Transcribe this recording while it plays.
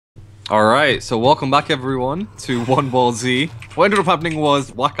Alright, so welcome back everyone to One Ball Z. What ended up happening was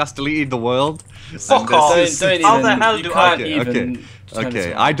Wakas deleted the world. Fuck off! How the hell do I even...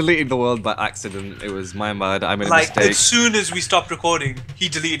 Okay, I deleted the world by accident. It was my bad. I made a like, mistake. as soon as we stopped recording, he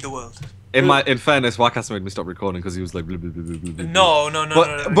deleted the world. In fairness, Wakas made me stop recording because he was like blah, blah, blah, blah, blah.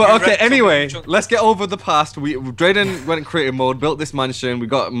 No. But okay, anyway, let's get over the past. Drayden went in creative mode, built this mansion. We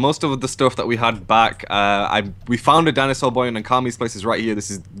got most of the stuff that we had back. We found a dinosaur boy, and Kami's place is right here.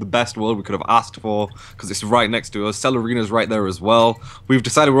 This is the best world we could have asked for because it's right next to us. Celerina's right there as well. We've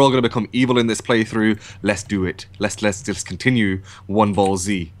decided we're all going to become evil in this playthrough. Let's do it. Let's just continue One Ball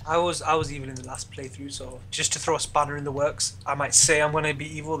Z. I was evil in the last playthrough, so just to throw a spanner in the works, I might say I'm gonna be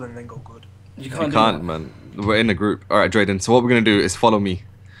evil and then go good. You can't, man. We're in a group. All right, Drayden. So what we're gonna do is follow me.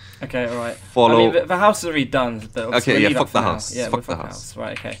 Okay, all right. Follow. I mean, the house is already done. Okay, yeah, fuck the house. Yeah, fuck the house.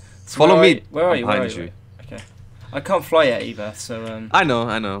 Right, okay. So follow me. Where are you? Where are you? Okay. I can't fly yet either, so. I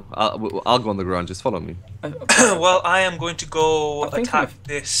know. I'll go on the ground. Just follow me. Well, I am going to go attack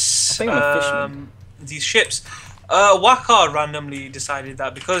this. I think I'm a fisherman. These ships. Waka randomly decided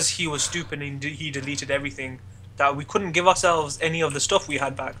that because he was stupid and he deleted everything, that we couldn't give ourselves any of the stuff we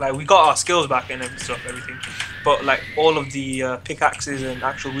had back. Like, we got our skills back and stuff, everything, but like all of the pickaxes and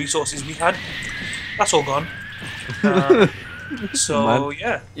actual resources we had, that's all gone. So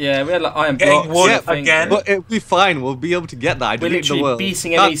yeah, we had like iron blocks. Wood again, but it'll be fine. We'll be able to get that. I We're literally the world.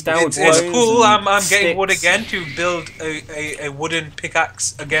 beating enemies down with It's blows cool. I'm sticks. getting wood again to build a wooden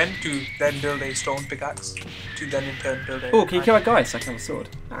pickaxe again, to then build a stone pickaxe, to then in turn build a. Oh, can you kill that guy so I can have a sword?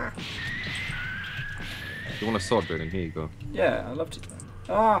 You want a sword, Drayden? Here you go. Yeah, I love to.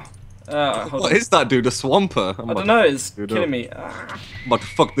 What is that dude? A swamper? I don't know. It's killing me. I'm about to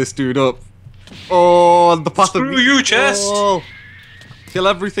fuck this dude up. Oh, the path Screw you, chest! Oh. Kill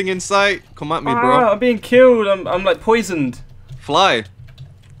everything in sight. Come at me, bro. I'm being killed. I'm like poisoned. Fly.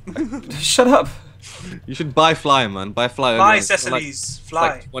 Shut up. You should buy fly, man. Buy fly. Fly, Cecily's.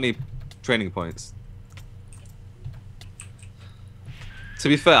 Fly. It's like 20 training points. To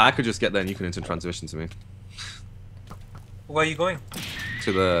be fair, I could just get there and you can instant transition to me. Where are you going?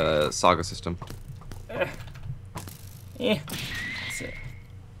 To the saga system. Yeah. That's it.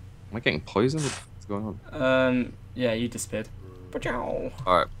 Am I getting poisoned? What's going on? Yeah, you disappeared.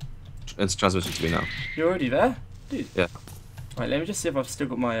 Alright. Instant transmission to me now. You're already there? Dude. Yeah. Right, let me just see if I've still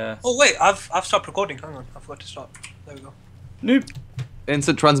got my Oh wait, I've stopped recording. Hang on, I forgot to stop. There we go. Noob.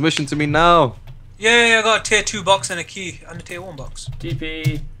 Instant transmission to me now. Yeah, I got a tier 2 box and a key and a tier 1 box.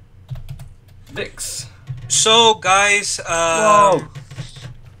 DP. Vikz. So guys, Whoa.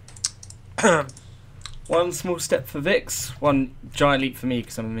 One small step for Vikz, one giant leap for me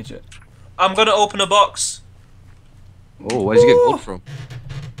because I'm a midget. I'm gonna open a box. Oh, where'd you get gold from?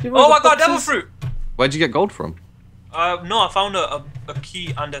 Oh, I got devil fruit. Where'd you get gold from? No, I found a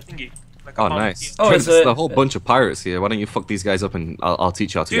key and a thingy. Like oh, nice. Oh, there's a whole bunch of pirates here. Why don't you fuck these guys up and I'll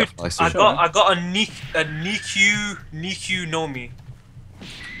teach you how to get fly suit. I got a Niku Nomi.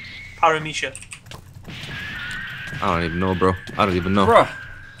 Paramisha. I don't even know, bro. I don't even know. Bruh.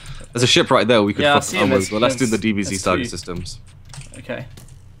 There's a ship right there we could fuck on with. Well, let's do the DBZ saga 2. systems. Okay.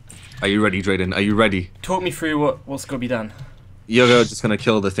 Are you ready, Drayden? Are you ready? Talk me through what's got to be done. You're just gonna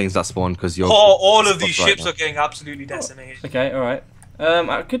kill the things that spawn because you're. All of these ships are getting absolutely decimated. Okay, alright.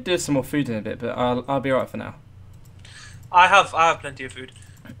 I could do some more food in a bit, but I'll be alright for now. I have plenty of food.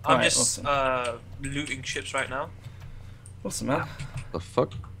 I'm just awesome. Looting ships right now. Awesome, man. The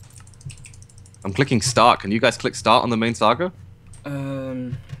fuck? I'm clicking start. Can you guys click start on the main saga?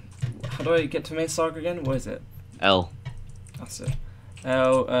 How do I get to main saga again? What is it? L. That's it.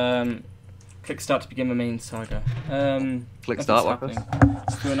 L. Click start to begin my main saga. Click start. Happening.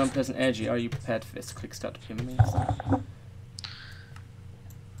 Through an unpleasant energy. Are you prepared for this? Click start to begin my main saga.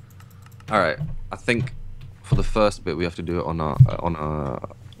 All right. I think for the first bit we have to do it on a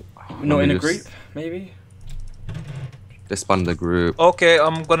Not in a group, maybe. Disband the group. Okay,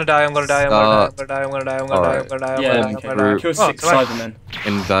 I'm gonna die. I'm gonna die. I'm gonna die. I'm gonna die. I'm gonna die. I'm gonna die. Yeah, I'm gonna die. Kill 6 Cybermen.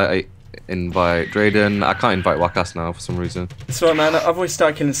 Invite Drayden. I can't invite Wakas now for some reason. Sorry, man. I've always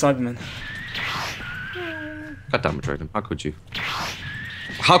started killing Cybermen. God damn it, Drayden. How could you?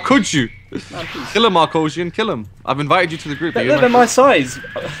 How could you? Man, kill him, Marcosian. Kill him. I've invited you to the group. They're my size.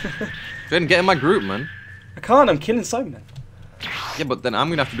 Drayden, get in my group, man. I can't. I'm killing Cybermen. Yeah, but then I'm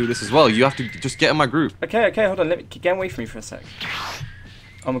gonna have to do this as well. You have to just get in my group. Okay, hold on. Let me get away from me for a sec.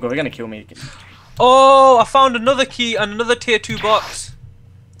 Oh my god, they're gonna kill me again. Oh, I found another key and another tier 2 box.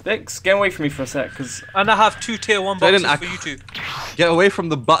 Vikz, get away from me for a sec, cause. And I have 2 tier 1 boxes for you two. Get away from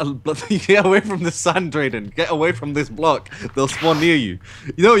the get away from the sand, Drayden. Get away from this block. They'll spawn near you.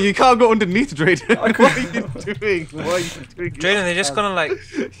 You can't go underneath, Drayden. What are you doing? What are you doing? Drayden, they're just gonna like.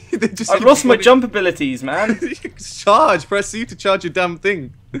 I've lost my jump abilities, man. Charge. Press C to charge your damn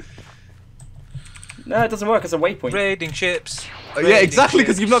thing. No, it doesn't work as a waypoint. Raiding ships. Yeah, exactly,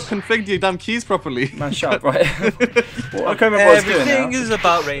 because you've not configured your damn keys properly. Man, shut up, right? I can't remember what I was doing now. Everything is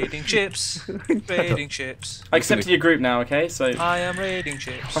about raiding ships. Raiding ships. I accepted your group now, okay? So I am raiding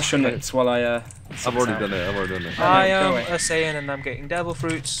ships. hush your notes while I I've already done it. I am a Saiyan and I'm getting devil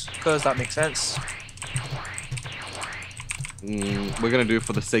fruits, because that makes sense. We're gonna do it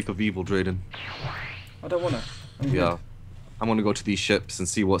for the sake of evil, Drayden. I don't wanna. Yeah. I'm gonna go to these ships and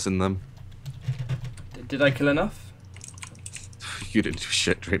see what's in them. Did I kill enough? You didn't do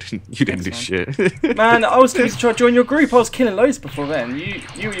shit, Drayden. You didn't do shit. Man, I was going to try to join your group. I was killing loads before then.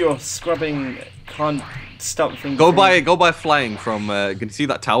 You're scrubbing, can't stop things. Go by flying from. Can you see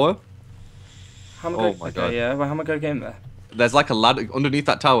that tower? Oh my god. Yeah, well, how am I going to get in there? There's like a ladder underneath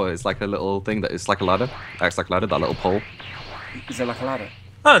that tower. It's like a little thing that is like a ladder. Acts like a ladder. That little pole. Is there like a ladder?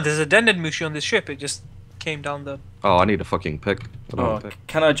 Oh, there's a Dendenmushi on this ship. It just came down the. Oh, I need a fucking pick.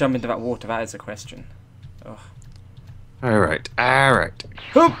 Can I jump into that water? That is a question. Oh. Alright.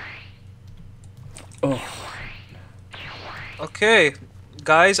 Hoop! Oh. Okay,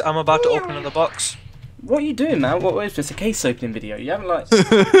 guys, I'm about to open another box. What are you doing, man? What is this? A case opening video? You haven't like... you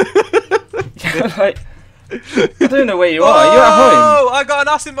haven't, like... I don't know where you are. You're at home. Oh, I got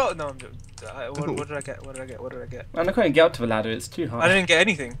an Asimo. No, what did I get? What did I get? Man, I can't get up to the ladder. It's too high. I didn't get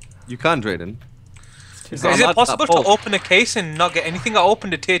anything. You can, Drayden. Is it possible to open a case and not get anything? I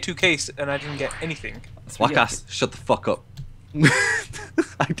opened a tier 2 case and I didn't get anything. Wackass, shut the fuck up.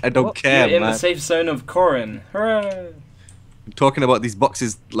 I don't care, You're in man. the safe zone of Corin. Hooray! I'm talking about these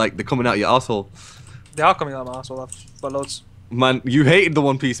boxes like they're coming out your asshole. They are coming out of my asshole. I've got loads. Man, you hated the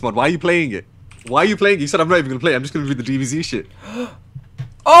One Piece mod. Why are you playing it? Why are you playing it? You said I'm not even gonna play it. I'm just gonna do the DBZ shit.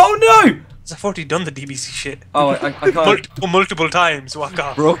 Oh no! I've already done the DBC shit. Oh, I can't. multiple times.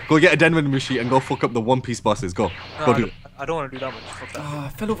 Waka. Bro, go get a Dendenmushi and go fuck up the One Piece bosses. Go. No, Go do it. I don't want to do that much. Fuck that. Oh, I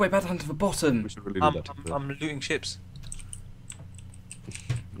fell all the way back down to the bottom. We should really do that. I'm looting ships.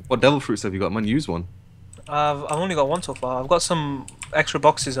 What devil fruits have you got, man? Use one. I've only got one so far. I've got some extra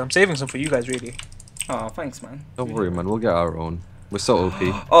boxes. I'm saving some for you guys, really. Oh, thanks, man. Don't worry, man. We'll get our own. We're so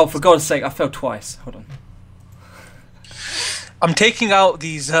OP. Oh, for God's sake, I fell twice. Hold on. I'm taking out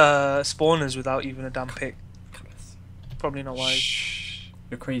these spawners without even a damn pick. Probably not wise. Shh.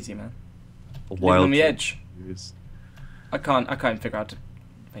 You're crazy, man. Wild Living on the edge. I can't figure out to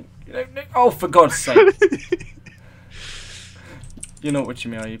think. Oh, for God's sake! You're not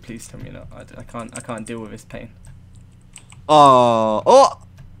watching me, are you? Please tell me you're not. I can't deal with this pain. Oh!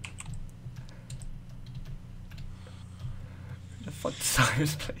 Who the fuck designed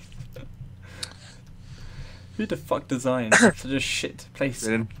this place? Who the fuck designed such a shit place?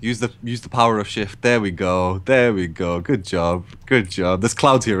 Use the power of shift. There we go. Good job. There's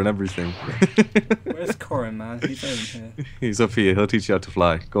clouds here and everything. Where's Corin, man? He's over here. He's up here. He'll teach you how to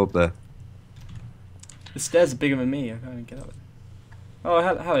fly. Go up there. The stairs are bigger than me. I can't even get up. Oh,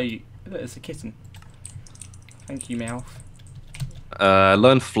 hello. Look, it's a kitten. Thank you, Meowth.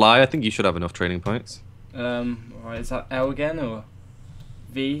 Learn fly. I think you should have enough training points. Right, is that L again or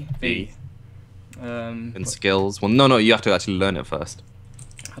V? V. And skills. Well, no. You have to actually learn it first.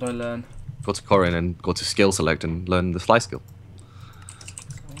 How do I learn? Go to Corin and go to skill select and learn the fly skill.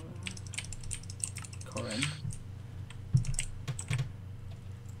 Corin.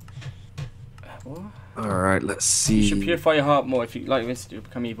 What? Alright, let's see. You should purify your heart more if you like this to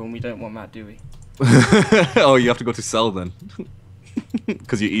become evil, and we don't want that, do we? Oh, you have to go to Cell then.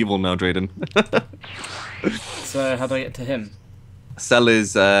 Because you're evil now, Drayden. So, how do I get to him? Cell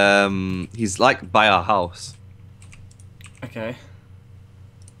is, he's like by our house. Okay.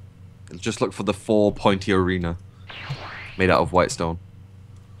 Just look for the 4 pointy arena. Made out of white stone.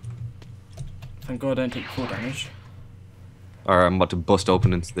 Thank God I don't take full damage. Alright, I'm about to bust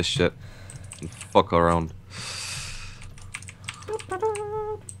open into this shit. And fuck around.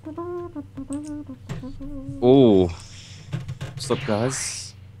 Oh. What's up,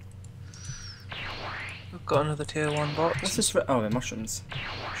 guys? I've got another tier 1 box. What's this? Oh, they're mushrooms.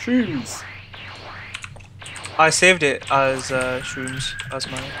 Shrooms! I saved it as shrooms, as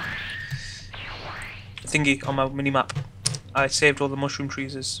my thingy on my minimap. I saved all the mushroom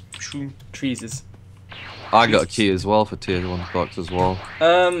trees as shroom. Treeses. I got a key as well for tier 1 box as well.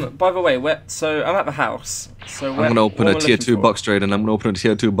 By the way, so I'm at the house. So I'm gonna open a tier 2 box trade and I'm gonna open a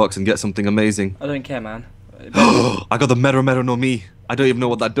tier 2 box and get something amazing. I don't care, man. I got the Mero no Mi. I don't even know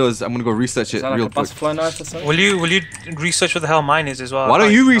what that does. I'm gonna go research it Is that like real a quick. butterfly knife or something? Will you research what the hell mine is as well? Why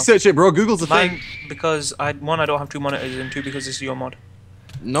don't you research it, bro? Google's a thing. Mine, because I don't have 2 monitors, and 2 because this is your mod.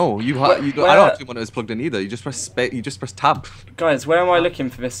 No, you Where- I don't have 2 monitors plugged in either. You just press tab. Guys, where am I looking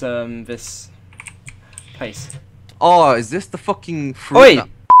for this this place? Oh, is this the fucking fruit? Oi! that-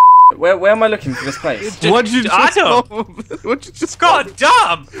 Where am I looking for this place? What'd you just Adam! call? What'd you just call? God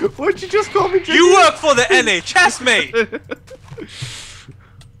damn! What'd you just call me? You work for the NHS, mate.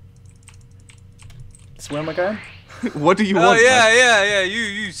 So where am I going? What do you Oh want? man? yeah.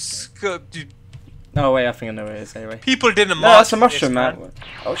 You Oh wait, I think I know where it is anyway. people didn't. No, that's a mark this, mushroom, man.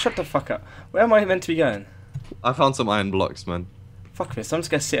 Oh, shut the fuck up. Where am I meant to be going? I found some iron blocks, man. Fuck this, I'm just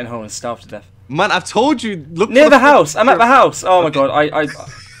gonna sit in a hole and starve to death. Man, I've told you. Look Near for the house! I'm at the house! Oh my god,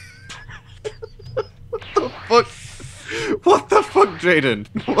 Fuck. What the fuck, Drayden?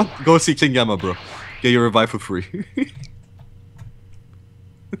 What? Go see King Yama, bro. Get your revive for free.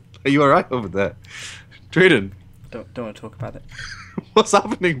 Are you alright over there? Drayden, don't want to talk about it. what's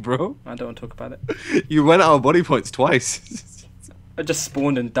happening, bro? I don't want to talk about it. You went out of body points twice. I just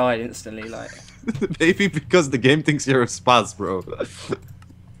spawned and died instantly, like. Maybe because the game thinks you're a spaz, bro.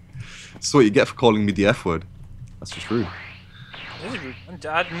 That's what you get for calling me the F word. That's just rude. This is rude.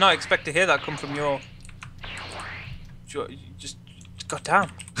 I did not expect to hear that come from your just goddamn.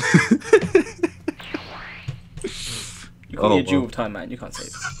 You call me a wow. jewel of time, man. You can't say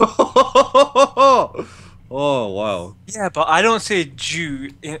it. Oh, wow. Yeah, but I don't say Jew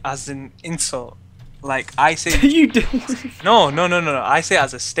as an insult. Like I say. You do. No. I say it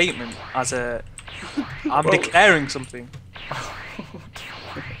as a statement, as a. I'm Well- declaring something.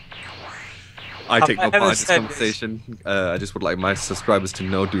 I take no I part in ever this said conversation. I just would like my subscribers to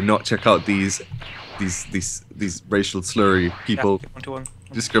know: do not check out these racial slurry people. Yeah, 1-to-1.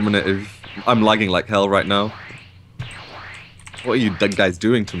 Discriminative. I'm lagging like hell right now. What are you dead guys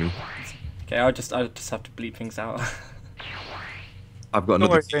doing to me? Okay, I'll just have to bleep things out. Don't I've got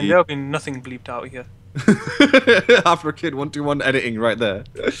another worry, key. there'll be nothing bleeped out here. AfroKid121 editing right there.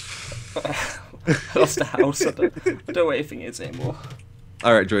 I lost the house. I don't know where anything is anymore.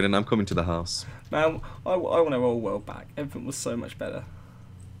 Alright, Jordan, I'm coming to the house. Man, I want our old world back. Everything was so much better.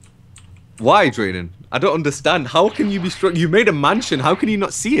 Why, Drayden? I don't understand. How can you be struck? You made a mansion. How can you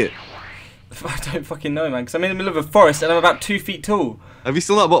not see it? I don't fucking know, man, because I'm in the middle of a forest and I'm about 2 feet tall. Have you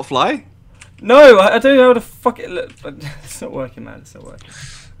still not bought fly? No, I don't know how to fuck it look. It's not working, man. It's not working.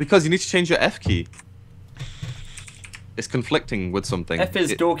 Because you need to change your F key. It's conflicting with something. F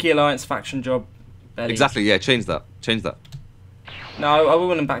is Dorky Alliance faction job. Belly. Exactly, yeah, change that. Change that. No, I will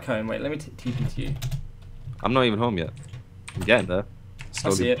want him back home. Wait, let me TP to you. I'm not even home yet. I'm getting there.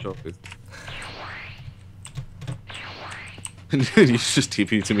 Slowly see it. but surely. You just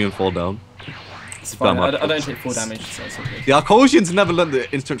TP to me and fall down. It's fine. Damn, I don't take full damage, so it's all good. The Arcosians never learned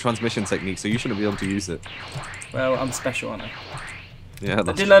the instant transmission technique, so you shouldn't be able to use it. Well, I'm special, aren't I? Yeah, I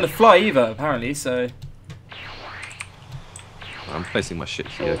that's didn't learn to fly either, apparently, so... I'm placing my shit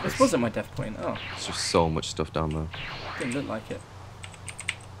Oh, here. this wasn't my death point. Oh, There's just so much stuff down there. didn't look like it.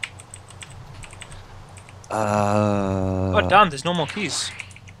 Oh damn, there's no more keys.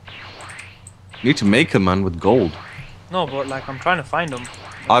 Need to make a man with gold. No, but like I'm trying to find them.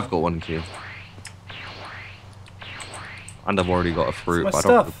 I've got one key. And I've already got a fruit, my but I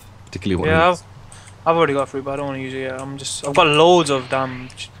don't stuff. particularly want Yeah, to I've already got fruit, but I don't want to use it yet. I've got loads of damn.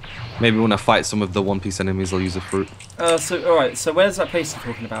 Maybe when I fight some of the One Piece enemies, I'll use a fruit. Alright, so where's that place you're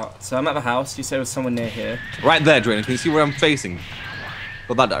talking about? So I'm at the house, you said there was someone near here. Right there, Draven. Can you see where I'm facing?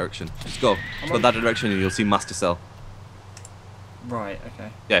 Go that direction. Just go. Go that direction and you'll see Master Cell. Right, okay.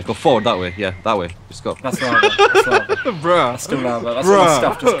 Yeah, go forward that way. Yeah, that way. Just go. That's lava. That's lava. Bruh. That's still lava. That's all my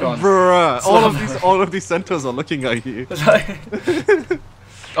stuff just gone. Bruh. It's All of these centaurs are looking at you.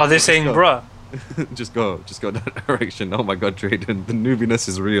 Are they saying go. bruh? Just go that direction. Oh my god, Drayden, the noobiness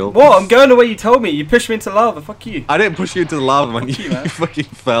is real. What? I'm going the way you told me. You pushed me into lava. Fuck you. I didn't push you into the lava, man. Fuck You, you, man. fucking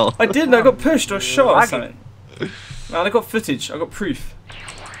fell. I didn't. I got pushed or shot or Laggy. something. Man, I got footage. I got proof.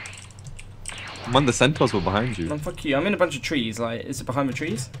 Man, the centaurs were behind you. Man, fuck you. I'm in a bunch of trees. Like, is it behind the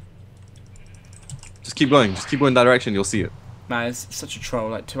trees? Just keep going. Just keep going that direction. You'll see it. Man, it's such a troll.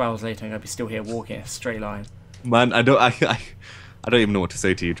 Like 2 hours later, I'm gonna be still here walking in a straight line. Man, I don't even know what to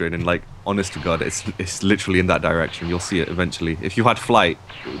say to you, Drayden. Like, honest to God, it's literally in that direction. You'll see it eventually. If you had flight,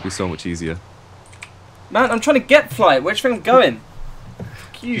 it would be so much easier. Man, I'm trying to get flight. Where do you think I'm going?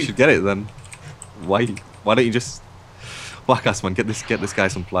 Fuck you. You should get it then. Why don't you just whack us, man? Get this guy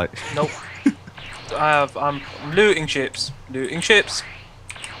some flight. Nope. I'm looting ships. Looting ships.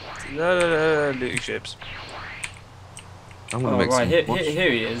 Looting ships. I'm gonna Oh, make right, some. here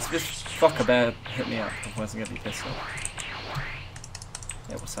he is. This Fuck, a bear hit me up. Otherwise I'm gonna be pissed off.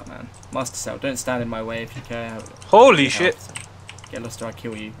 Yeah, what's up, man? Master Cell, don't stand in my way if you care. Holy shit! Get lost or I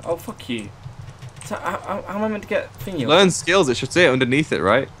kill you. Oh, fuck you. So, how am I meant to get thingy? Learn skills. It should say it underneath it,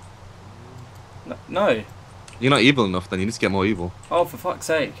 right? No. You're not evil enough. Then you need to get more evil. Oh, for fuck's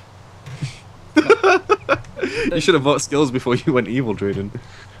sake. You should have bought skills before you went evil, Drayden.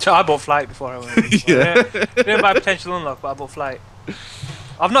 So I bought flight before I went evil. Yeah. Didn't buy potential unlock, but I bought flight.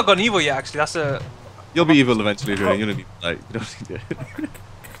 I've not gone evil yet, actually. That's a. You'll be evil eventually, Drayden. You don't need like. You don't need it.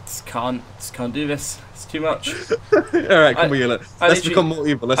 Just can't do this. It's too much. Alright, come here. Let's become more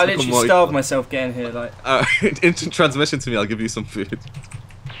evil. Let's become more evil. I literally starved myself getting here. Like. Instant transmission to me. I'll give you some food.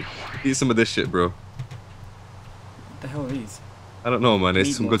 Eat some of this shit, bro. What the hell are these? I don't know, man.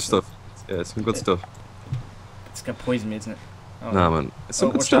 It's some good stuff. Yeah, it's some good stuff. It's gonna poison me, isn't it? Oh, nah, man. It's some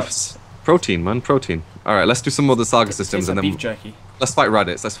good stuff. It's protein, man. Protein. Alright, let's do some more of the saga systems and then beef jerky. Let's fight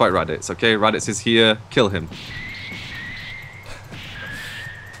Raditz. Let's fight Raditz, okay? Raditz is here. Kill him.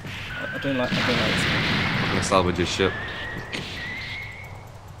 I don't like this. I'm gonna salvage his ship.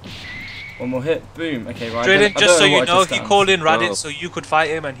 One more hit. Boom. Okay, right. Drayden, just so you know, he called in Raditz Oh. so you could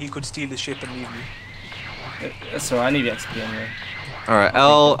fight him and he could steal the ship and leave you. That's alright. I need the XP anyway. Alright,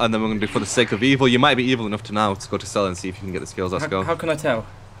 L, and then we're gonna do for the sake of evil. You might be evil enough to now to go to Cell and see if you can get the skills. Let's go. How can I tell?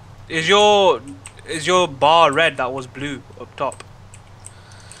 Is your bar red that was blue up top?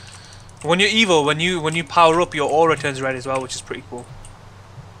 When you're evil, when you power up, your aura turns red as well, which is pretty cool.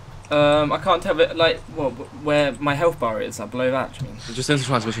 I can't tell, but like, where my health bar is, like below that. Do you mean? Just send the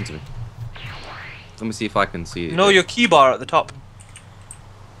transmission to me. Let me see if I can see it. No, your key bar at the top.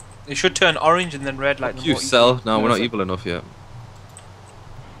 It should turn orange and then red like the You more Cell. No, we're not so- evil enough yet.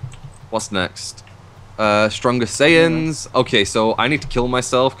 What's next? Stronger Saiyans. Okay, so I need to kill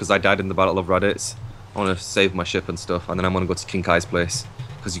myself because I died in the Battle of Raditz. I want to save my ship and stuff, and then I'm gonna go to King Kai's place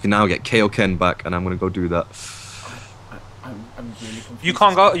because you can now get Kaioken back, and I'm gonna go do that. I'm really confused. You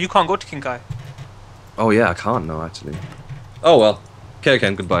can't go to King Kai. Oh yeah, I can't now actually. Oh well,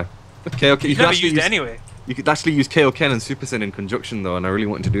 Kaioken, goodbye. Kaioken, You never used it anyway. You could actually use Kaioken and Super Saiyan in conjunction though, and I really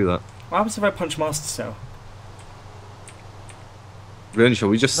wanted to do that. What happens if I punch Master Cell? Really, shall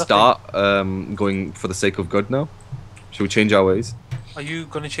we just start going for the sake of good now? Shall we change our ways? Are you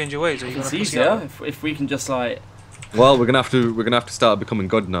gonna change your ways? Are you It's gonna easier if we can just like. Well, we're gonna have to start becoming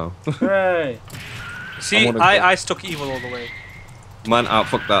good now. Hooray! See, I stuck evil all the way. Man,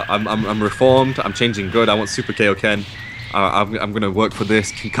 fuck that. I'm reformed. I'm changing good. I want Super Kaioken. I'm gonna work for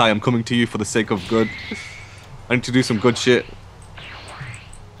this. King Kai, I'm coming to you for the sake of good. I need to do some good shit.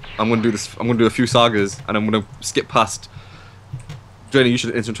 I'm gonna do this. I'm gonna do a few sagas, and I'm gonna skip past. Drayden, you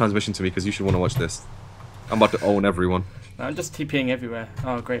should instant transmission to me because you should want to watch this. I'm about to own everyone. No, I'm just TPing everywhere.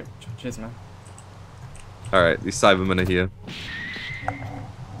 Oh, great. Cheers, man. Alright, these Cybermen are here.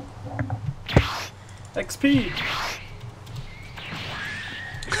 XP!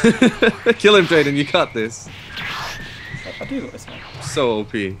 Kill him, Drayden, you got this. I do got this, man. So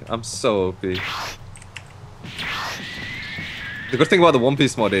OP. I'm so OP. The good thing about the One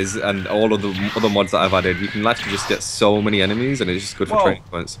Piece mod is, and all of the other mods that I've added, you can actually just get so many enemies, and it's just good for training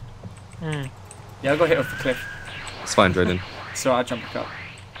points. Yeah, I got hit off the cliff. It's fine, Drayden. So I jumped back up.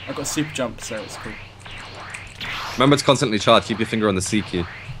 I got super jump, so it's cool. Remember to constantly charge, keep your finger on the C key.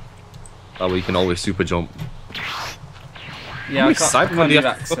 That way you can always super jump. Yeah, I can't do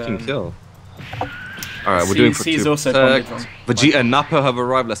that. Fucking kill. Alright, we're doing for C's two. also bonded wrong. Vegeta and Nappa have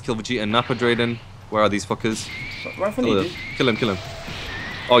arrived. Let's kill Vegeta and Nappa, Drayden. Where are these fuckers? Right in front of you. Kill him, kill him.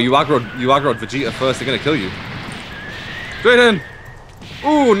 Oh, you aggroed Vegeta first. They're gonna kill you. Drayden!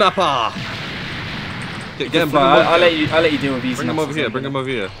 Ooh, Nappa! Get him. I'll let you deal with these. Bring them over here. Bring them over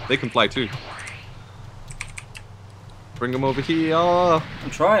here. They can fly too. Bring them over here. I'm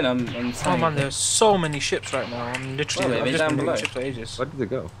trying. I'm Oh man, there's so many ships right now. I'm literally. Well, I've just down been below. doing ships for ages. Where did they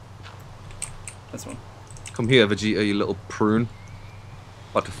go? This one. Come here, Vegeta, you little prune.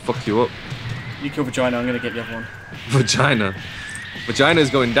 About to fuck you up. You kill Vagina. I'm gonna get the other one. Vagina. Vagina is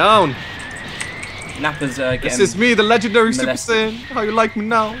going down. Nappa's getting. This is me, the legendary Super molested. Saiyan. How you like me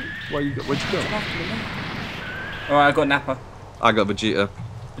now? Where'd you go? Alright, I got Nappa. I got Vegeta.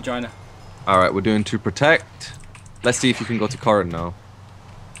 Vagina. Alright, we're doing to protect. Let's see if you can go to Corin now.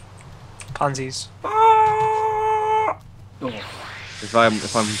 Pansies. Oh. If I'm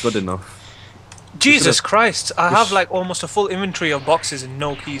good enough. Jesus Christ! I have like almost a full inventory of boxes and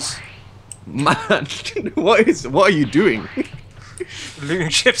no keys. Man, what are you doing? Looting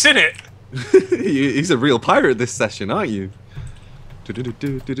ships in it. He's a real pirate this session, aren't you?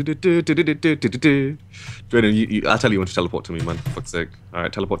 Drayden, I'll tell you when to teleport to me, man. For fuck's sake.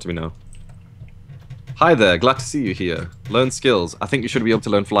 Alright, teleport to me now. Hi there, glad to see you here. Learn skills. I think you should be able to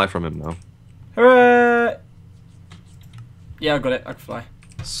learn fly from him now. Hooray! Yeah, I got it. I can fly.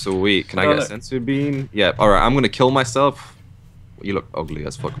 Sweet. Can I get a sensory beam? Yeah. Alright, I'm gonna kill myself. You look ugly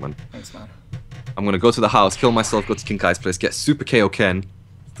as fuck, man. Thanks, man. I'm gonna go to the house, kill myself, go to King Kai's place, get Super KO Ken.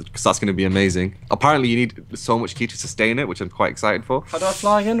 Because that's gonna be amazing. Apparently you need so much key to sustain it, which I'm quite excited for. How do I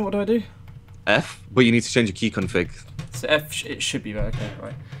fly again? What do I do? F, but you need to change your key config. So F, it should be okay,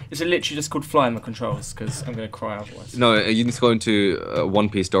 right. Is it literally just called fly in my controls? Because I'm going to cry otherwise. No, you need to go into One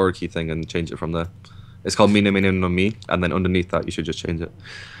Piece door key thing and change it from there. It's called minimap no mi, and then underneath that you should just change it.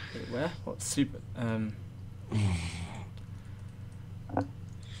 Wait, where? What super?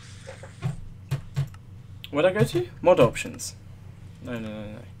 Where'd I go to? Mod options.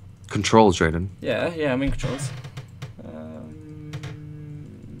 No. Controls, Drayden. Yeah, I'm in controls.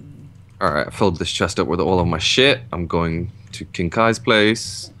 Alright, I filled this chest up with all of my shit. I'm going to King Kai's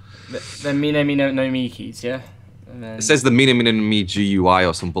place. Then minimap no mi keys, yeah? And then... It says the minimap no mi GUI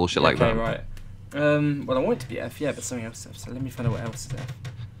or some bullshit like that. Okay, right. Well, I want it to be F, yeah, but something else is F, so let me find out what else is F.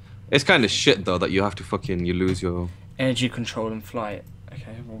 It's kind of shit though that you have to fucking, you lose your... Energy control and fly it.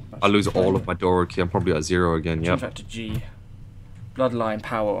 Okay, well... I lose all of my door key, I'm probably at 0 again, yeah. Change that to G. Bloodline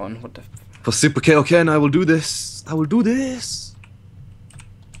power on, what the... For Super KO Ken, I will do this. I will do this.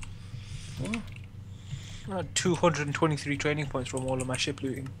 What? 223 training points from all of my ship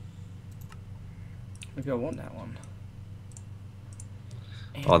looting. Maybe I want that one.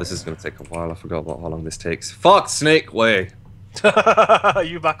 Oh, this is going to take a while. I forgot about how long this takes. Fuck, Snake way.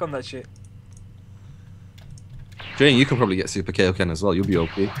 You back on that shit. Jane, you can probably get Super KO Ken as well. You'll be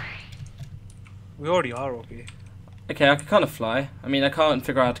OP. We already are OP. Okay, I can kind of fly. I mean, I can't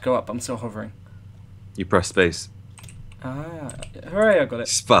figure out how to go up. I'm still hovering. You press space. Ah, hooray, I got it.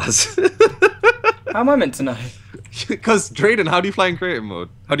 Spaz. How am I meant to know? Because, Drayden, how do you fly in creative mode?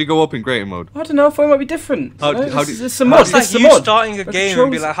 How do you go up in creative mode? I don't know, I thought it might be different. It's like you starting a game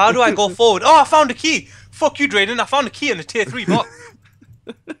and be like, how do I go forward? Oh, I found a key! Fuck you, Drayden, I found a key in a tier 3 block.